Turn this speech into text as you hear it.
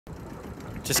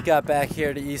Just got back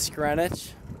here to East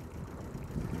Greenwich.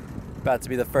 About to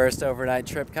be the first overnight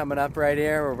trip coming up right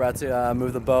here. We're about to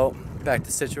move the boat back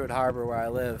to Newport Harbor where I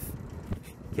live.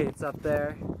 Kate's up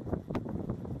there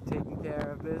taking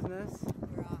care of business.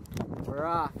 We're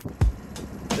off.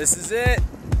 This is it.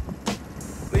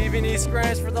 Leaving East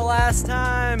Greenwich for the last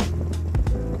time. Say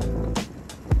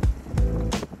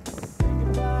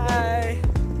goodbye.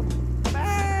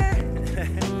 Bye.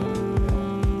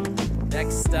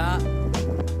 Next stop,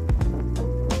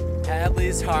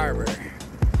 Hadley Harbor.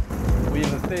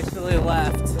 We've officially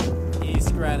left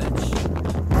East Greenwich.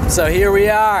 So here we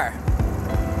are,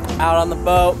 out on the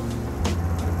boat.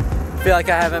 I feel like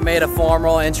I haven't made a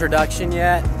formal introduction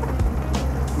yet.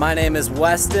 My name is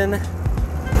Weston.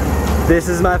 This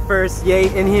is my first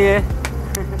yate in here.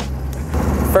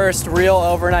 First real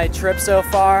overnight trip so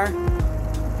far.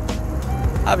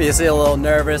 Obviously a little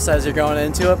nervous as you're going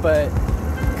into it, but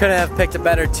couldn't have picked a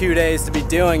better 2 days to be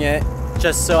doing it.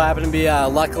 Just so happened to be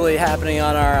luckily happening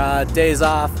on our days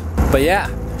off. But yeah,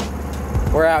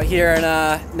 we're out here in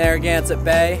Narragansett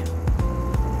Bay.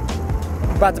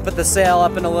 About to put the sail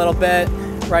up in a little bit.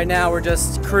 Right now we're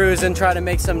just cruising, trying to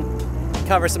make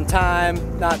cover some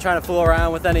time, not trying to fool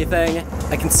around with anything.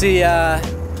 I can see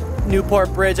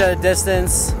Newport Bridge at a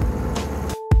distance.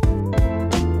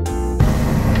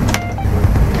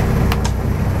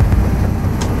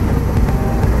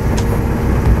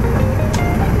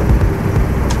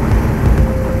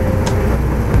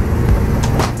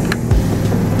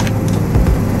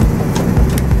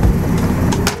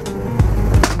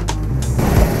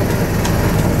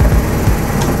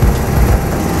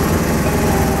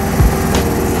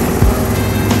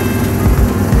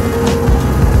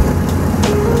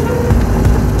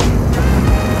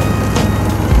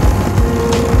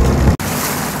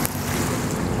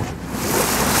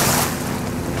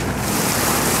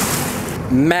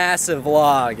 Massive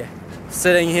log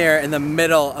sitting here in the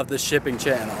middle of the shipping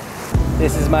channel.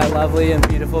 This is my lovely and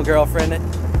beautiful girlfriend,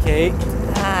 Kate.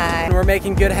 Hi. And we're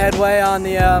making good headway on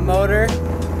the motor.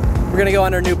 We're gonna go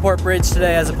under Newport Bridge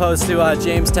today as opposed to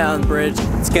Jamestown Bridge.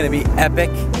 It's gonna be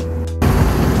epic.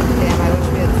 Damn, I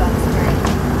wish we had sunscreen.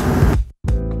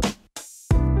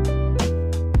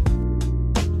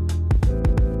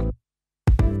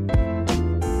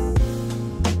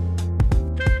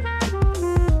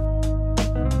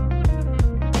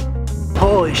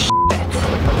 Holy shit.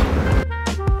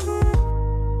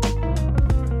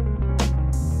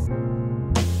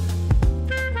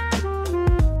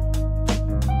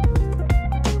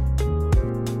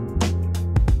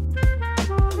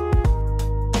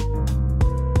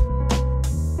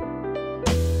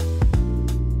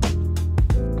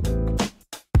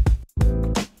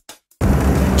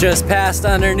 Just passed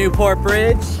under Newport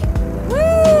Bridge.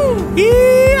 Woo!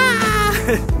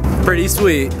 Yeah! Pretty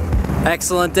sweet.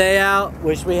 Excellent day out.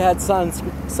 Wish we had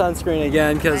sunscreen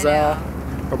again because we're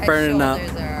burning up. My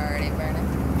shoulders are already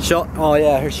burning. Oh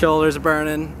yeah, her shoulders are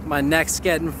burning. My neck's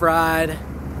getting fried.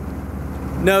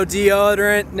 No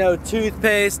deodorant, no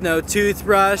toothpaste, no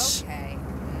toothbrush. Okay,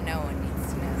 no one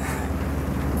needs to know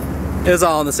that. It was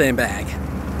all in the same bag.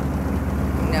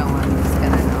 No one's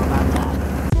gonna know about that.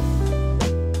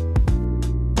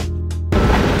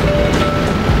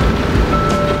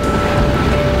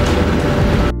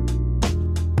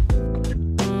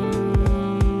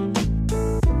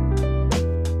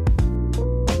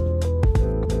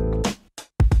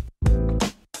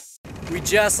 We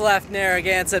just left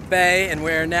Narragansett Bay and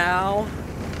we're now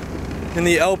in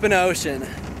the open ocean.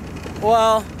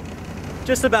 Well,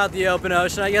 just about the open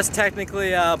ocean. I guess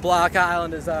technically Block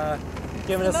Island is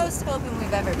giving us... It's the most open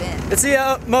we've ever been. It's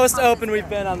the most open we've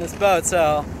been on this boat,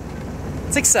 so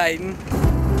it's exciting.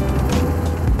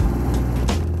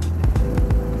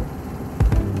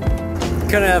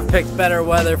 Couldn't have picked better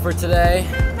weather for today,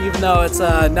 even though it's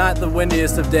not the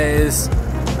windiest of days.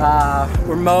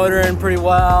 We're motoring pretty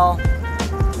well.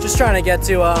 Just trying to get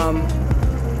to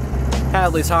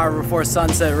Hadley Harbor before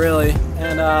sunset, really,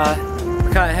 and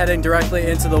we're kind of heading directly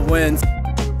into the wind.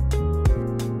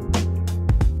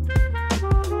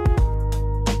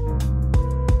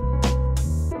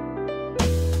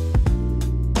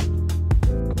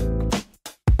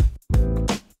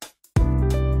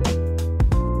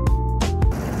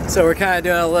 So we're kind of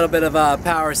doing a little bit of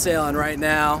power sailing right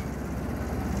now.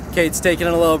 Kate's taking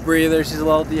a little breather, she's a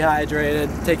little dehydrated,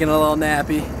 taking a little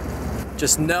nappy.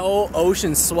 Just no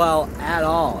ocean swell at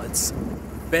all. It's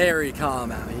very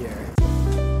calm out here.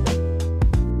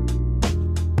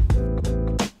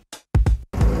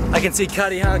 I can see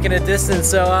Cuddy Hunk in a distance,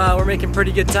 so we're making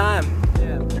pretty good time.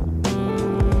 Yeah.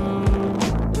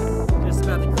 Just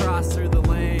about to cross through the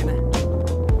lane.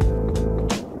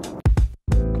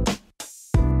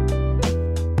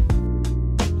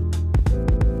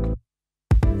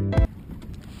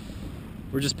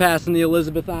 just passing the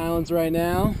Elizabeth Islands right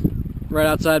now, right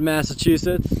outside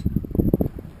Massachusetts.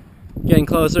 Getting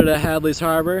closer to Hadley's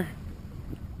Harbor.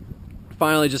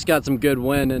 Finally just got some good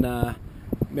wind and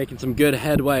making some good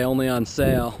headway only on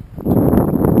sail.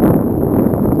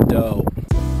 Dope.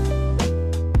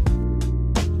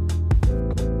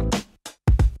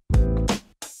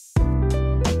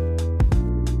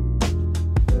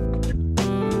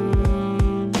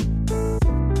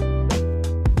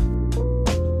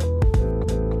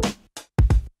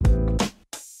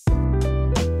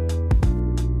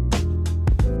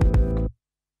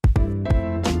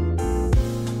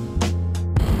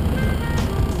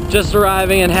 Just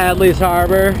arriving in Hadley's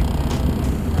Harbor.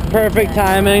 Perfect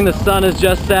timing, the sun is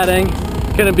just setting.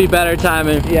 Couldn't be better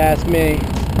timing if you ask me.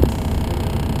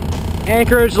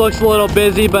 Anchorage looks a little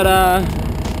busy, but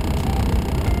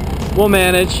we'll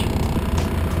manage.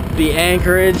 The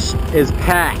anchorage is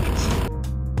packed.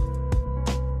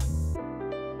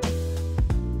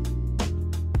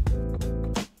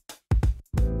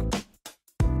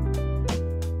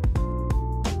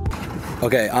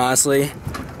 Okay, honestly,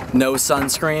 no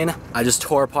sunscreen. I just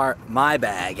tore apart my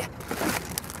bag.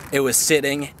 It was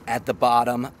sitting at the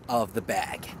bottom of the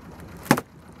bag.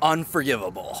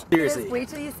 Unforgivable. Seriously. Wait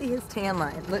till you see his tan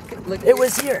line. Look. It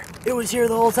was here. It was here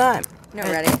the whole time. No,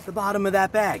 ready? At the bottom of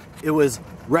that bag. It was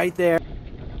right there.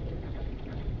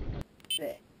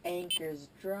 The anchor's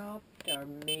dropped, our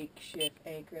makeshift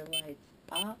anchor lights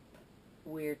up.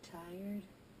 We're tired.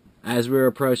 As we were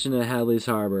approaching the Hadley's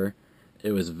Harbor,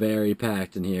 it was very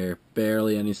packed in here.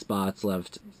 Barely any spots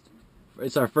left.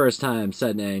 It's our first time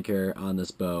setting anchor on this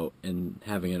boat and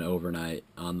having an overnight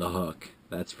on the hook,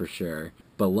 that's for sure.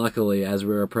 But luckily, as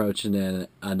we were approaching it,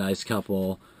 a nice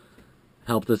couple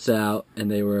helped us out,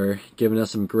 and they were giving us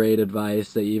some great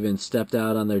advice. They even stepped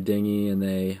out on their dinghy, and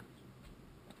they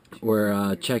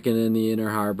were checking in the inner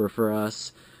harbor for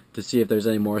us to see if there's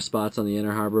any more spots on the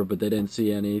inner harbor, but they didn't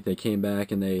see any. They came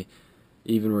back, and they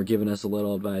even were giving us a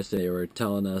little advice. They were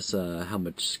telling us how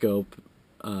much scope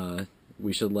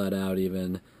we should let out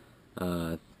even.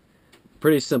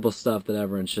 Pretty simple stuff that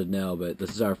everyone should know, but this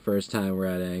is our first time we're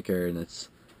at anchor, and it's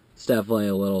definitely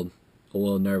a little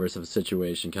nervous of a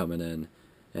situation coming in.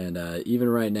 And even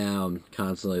right now, I'm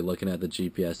constantly looking at the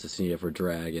GPS to see if we're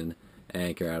dragging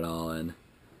anchor at all, and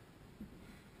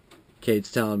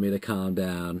Kate's telling me to calm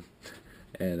down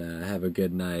and have a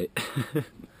good night.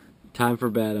 Time for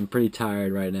bed. I'm pretty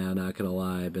tired right now, not gonna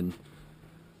lie. I've been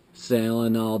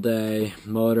sailing all day,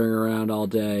 motoring around all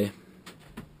day.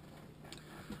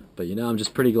 But you know, I'm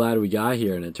just pretty glad we got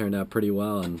here, and it turned out pretty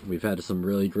well, and we've had some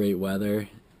really great weather.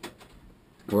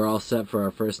 We're all set for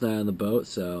our first night on the boat,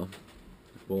 so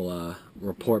we'll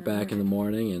report back in the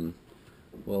morning, and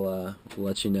we'll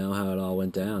let you know how it all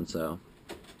went down, so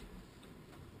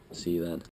see you then.